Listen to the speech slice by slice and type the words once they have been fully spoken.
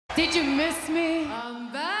Did you miss me?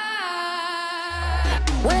 I'm back.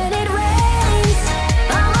 When it rains,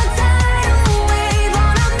 I'm a tidal wave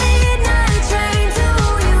on a midnight train to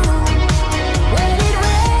you. When it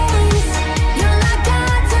rains, you're like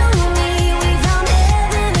God to me. We found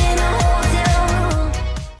heaven in a hotel room.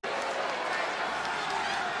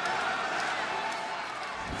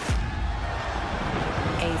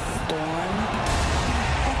 A storm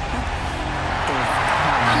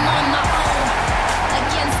I'm on my own,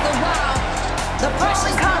 against the wall. The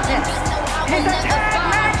pressure's contest is a tag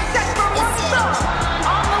match set for one star.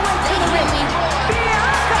 On the way to the ring,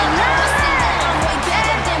 Bianca Belair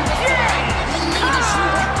Jade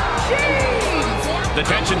Cargill. The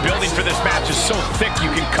tension building for this match is so thick you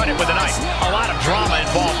can cut it with a knife. A lot of drama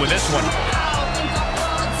involved with this one.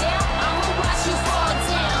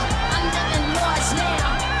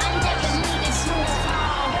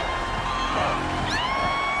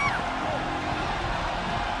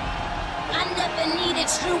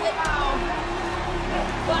 Through it all.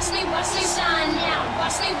 Watch me shine now.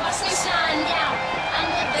 Watch me shine now. I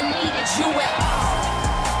never needed you at all.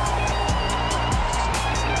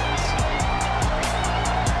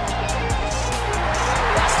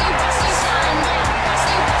 Watch me shine now. Watch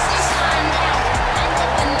me shine now. I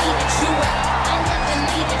never needed you at all. I never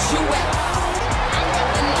needed you at all. I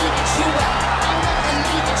never needed you at all. I never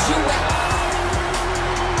needed you at all.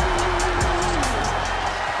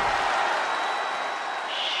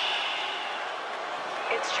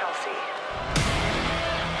 It's Chelsea.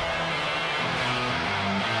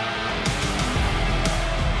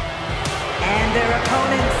 And their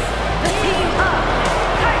opponents, the team of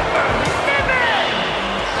Piper Niven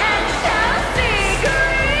and Chelsea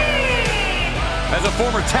Green. As a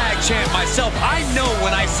former tag champ myself, I know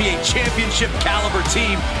when I see a championship caliber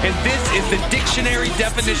team, and this is the dictionary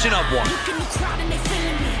definition of one. Look in the crowd and they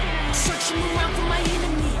feeling me. Searching around for my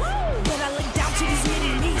enemy. But I look down to these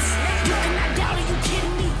enemies. You cannot doubt it, you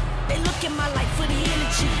kidding me? They look at my life for the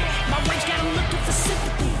energy. My range got them looking for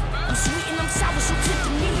sympathy. I'm sweet and I'm sour, so tip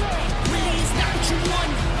to me. Really is not what you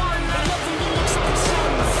want. They love when you look so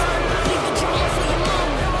concerned. Leave the drama for your mom.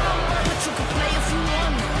 But you can play if you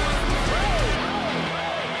want.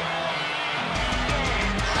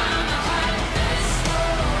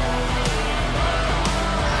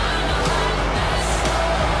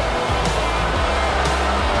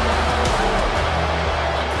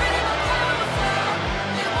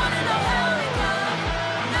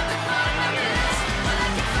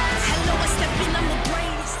 Hello, I step in, I'm the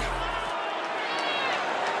greatest.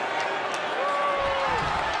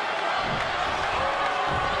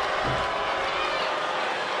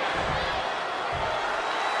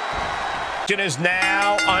 Is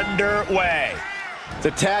now underway.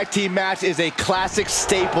 The tag team match is a classic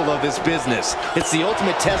staple of this business. It's the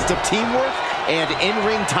ultimate test of teamwork and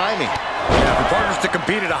in-ring timing. Yeah, for partners to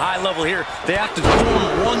compete at a high level here, they have to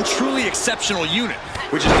form one truly exceptional unit,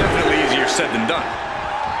 which is definitely easier said than done.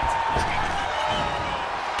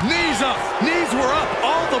 Knees up, knees were up,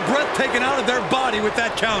 all the breath taken out of their body with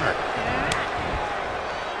that counter.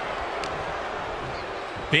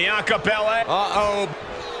 Bianca Belair. Uh-oh.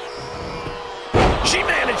 She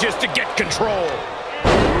manages to get control.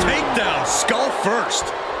 Takedown, skull first.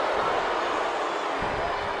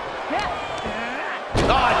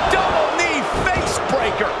 Double knee face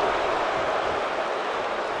breaker.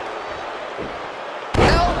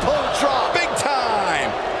 Elbow drop, big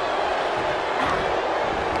time.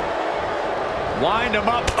 Wind him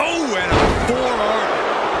up. Oh, and a forearm.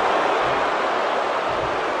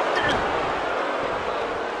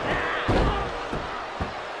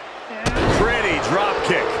 Drop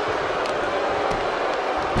kick.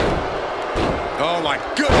 Oh my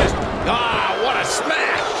goodness. Ah, what a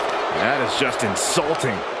smash. That is just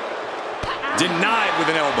insulting. Denied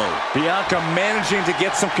with an elbow. Bianca managing to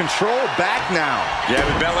get some control back now. Yeah,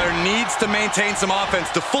 but Belair needs to maintain some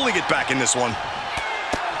offense to fully get back in this one.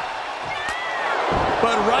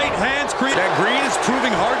 But right hands create. That Green is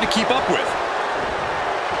proving hard to keep up with.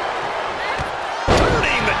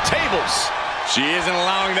 Turning the tables. She isn't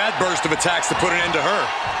allowing that burst of attacks to put an end to her.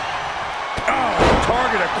 Oh,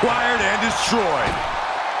 target acquired and destroyed.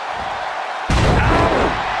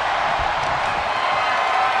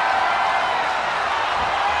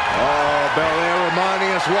 Oh, Belair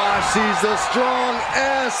reminding us why she's the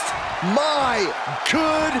strongest. My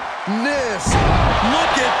goodness.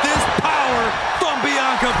 Look at this power from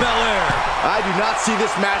Bianca Belair. I do not see this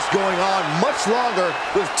match going on much longer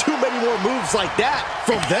with too many more moves like that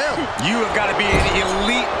from them. You have got to be in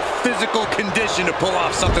elite physical condition to pull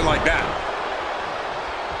off something like that.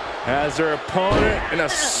 Has her opponent in a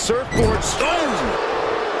surfboard stone.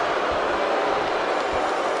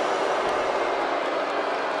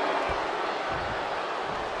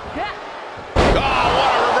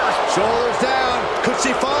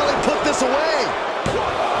 this away.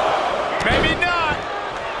 Maybe not.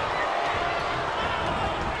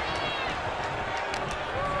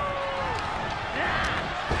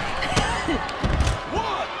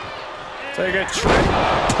 Take a trip.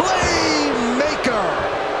 Playmaker.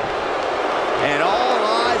 And all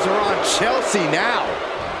eyes are on Chelsea now.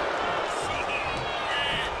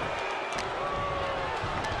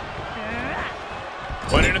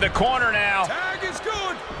 Put into the corner now. Tag is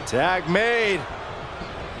good. Tag made.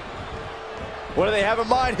 What do they have in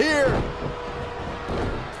mind here?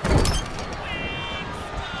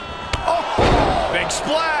 Oh! Big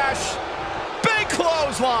splash. Big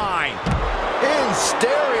clothesline. In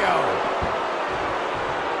stereo.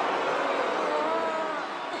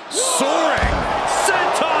 Soaring.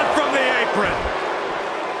 Senton from the apron.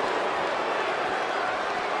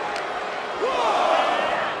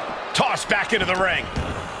 Tossed back into the ring.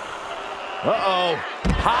 Uh-oh.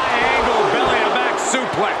 High angle belly-to-back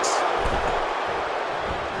suplex.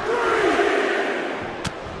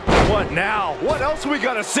 What now? What else are we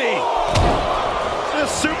gonna see? The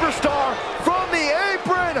superstar from the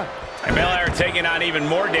apron. And Belair taking on even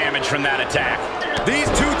more damage from that attack. These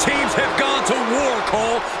two teams have gone to war,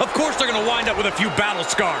 Cole. Of course they're going to wind up with a few battle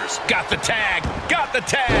scars. Got the tag. Got the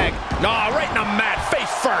tag. Nah, right in the mat. Face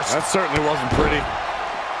first. That certainly wasn't pretty.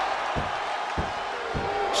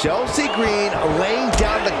 Chelsea Green laying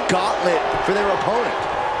down the gauntlet for their opponent.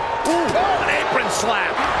 Ooh, oh, an apron slap.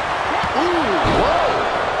 Ooh, whoa.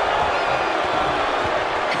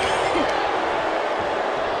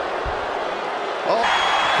 Oh.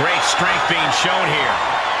 Great strength being shown here.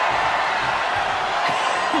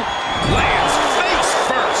 Lands face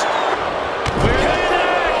first.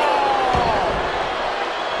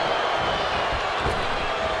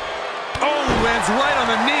 Oh, lands right on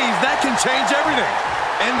the knees. That can change everything.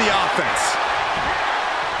 End the offense.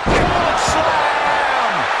 Good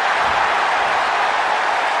slam.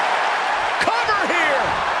 Cover here.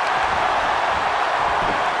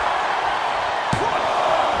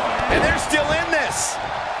 And they're still in this.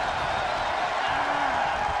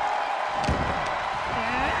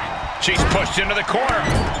 She's pushed into the corner.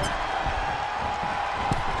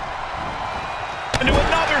 Into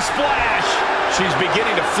another splash. She's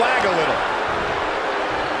beginning to flag a little.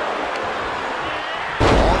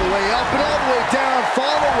 All the way up and all the way down. Fall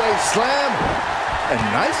away slam. A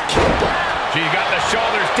nice kick. She's got the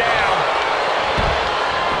shoulders down.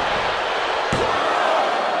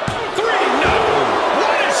 3, no.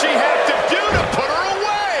 What does she have to do to put her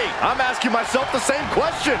away? I'm asking myself the same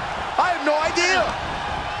question. I have no idea.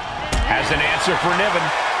 Has an answer for Niven.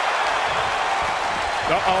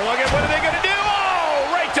 Uh-oh, look at what are they going to do?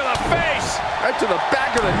 Oh, right to the face. Right to the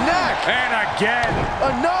back of the neck. And again.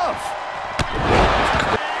 Enough.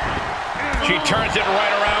 She turns it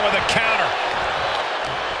right around with a counter.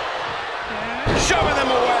 Shoving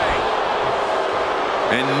them away.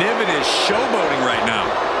 And Niven is showboating right now.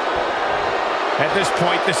 At this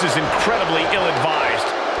point, this is incredibly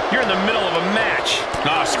ill-advised. You're in the middle of a match.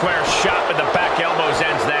 Ah, square shot with the back elbows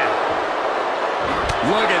ends that.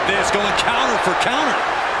 Look at this, going counter for counter.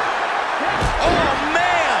 Oh,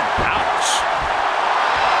 man! Ouch!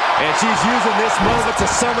 And she's using this moment to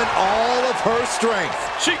summon all of her strength.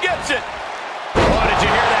 She gets it. Oh, did you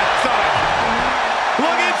hear that thud?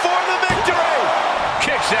 Looking for the victory.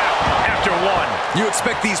 Kicks out after 1. You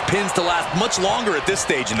expect these pins to last much longer at this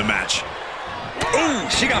stage in the match. Ooh,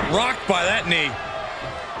 she got rocked by that knee.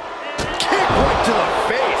 Kick right to the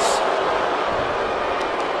face.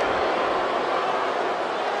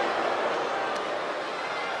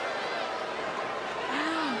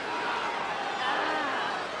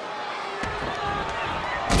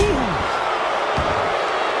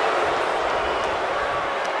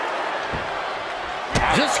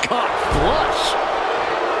 Just caught flush.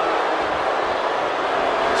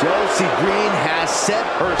 Chelsea Green has set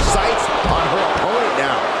her sights on her opponent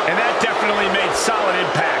now. And that definitely made solid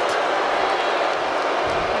impact.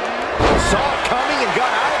 Saw it coming and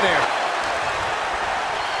got out of there.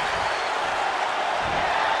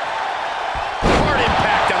 Hard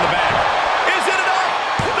impact on the back. Is it enough?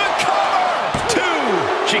 The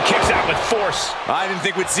cover! 2. She kicks out with force. I didn't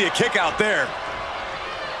think we'd see a kick out there.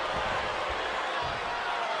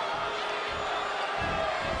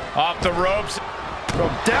 Off the ropes.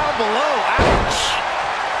 From down below, ouch!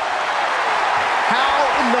 How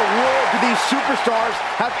in the world do these superstars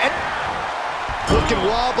have any... Looking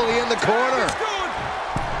wobbly in the corner.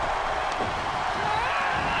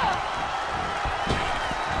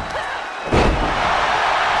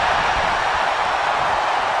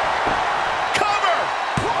 Cover!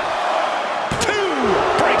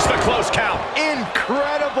 2. Breaks the close count.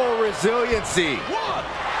 Incredible resiliency.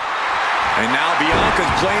 And now Bianca's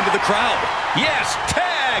playing to the crowd. Yes,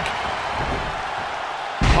 tag!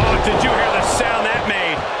 Oh, did you hear the sound that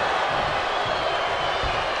made?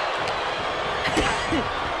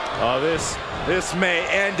 Oh, this may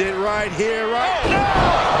end it right here, right? Oh, no!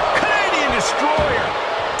 Canadian Destroyer!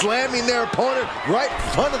 Slamming their opponent right in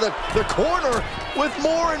front of the corner with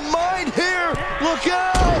more in mind here. Look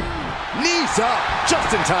out! Knees up,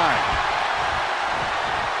 just in time.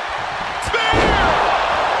 Spear!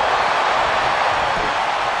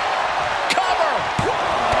 Cover!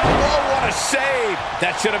 Oh, what a save!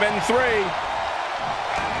 That should have been 3.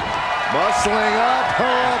 Muscling up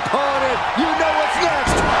her opponent. You know what's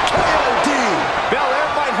next. KOD. Belair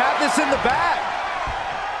might have this in the bag.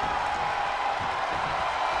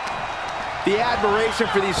 The admiration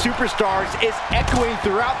for these superstars is echoing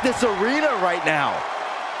throughout this arena right now.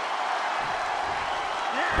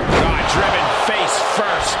 Driven face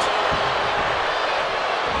first.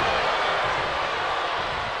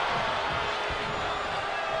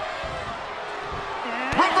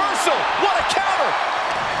 Reversal! What a counter!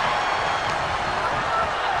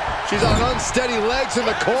 She's on unsteady legs in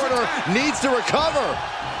the corner. Needs to recover.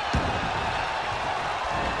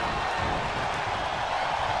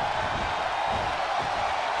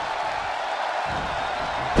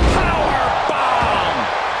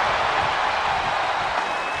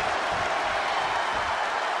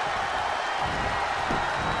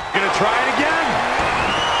 Try it again.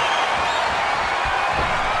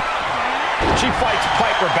 She fights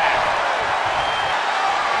Piper back.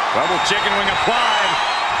 Double chicken wing applied.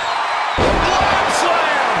 Blood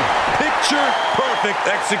slam. Picture perfect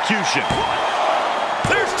execution.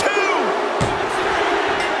 There's 2.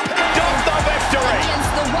 Does the victory.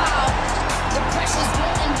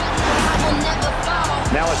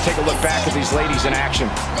 Now let's take a look back at these ladies in action.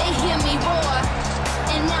 They hear me roar,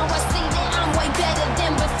 and now I see that I'm way better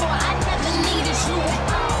than before. I never needed you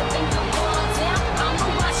at all. Think I'm going down,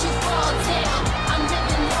 I'ma watch you fall down. I'm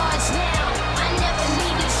living large now. I never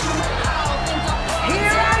needed you at all. Think I'm going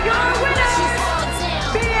Here down, are your I'ma watch winners, you fall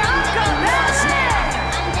down. Bianca I'm living large Belair now.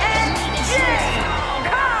 I never needed you at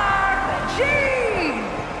all. Cargill.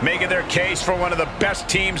 Making their case for one of the best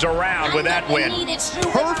teams around with that win.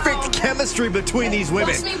 Perfect chemistry between these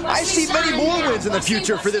women. I see many more wins in the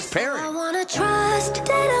future for this pairing. I wanna trust, that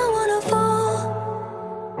I wanna fall.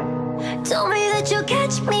 Told me that you'll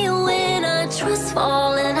catch me when I trust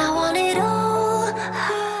fall, and I want it